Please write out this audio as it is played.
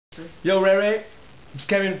Yo Ray Ray, it's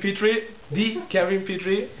Kevin Petry, the Kevin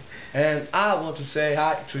Petry, and I want to say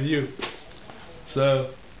hi to you.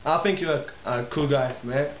 So, I think you're a cool guy,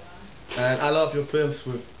 man, and I love your films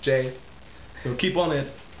with Jay, so keep on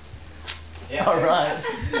it. Yeah. Alright.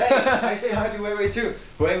 Hey, I say hi to Ray Ray too.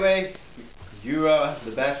 Ray Ray, you are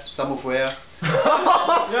the best summer player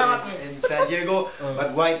in San Diego,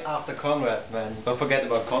 but right after Conrad, man. Don't forget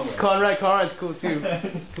about Conrad. Conrad's cool too.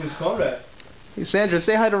 Who's Conrad? Hey Sandra,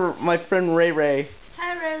 say hi to my friend Ray Ray.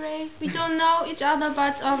 Hi Ray Ray. We don't know each other,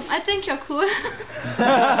 but I think you're cool.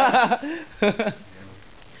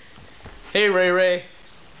 Hey Ray Ray,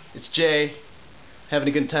 it's Jay. Having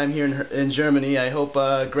a good time here in Germany. I hope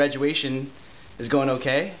graduation is going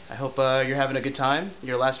okay. I hope you're having a good time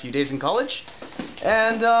your last few days in college.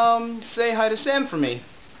 And say hi to Sam for me.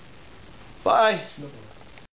 Bye.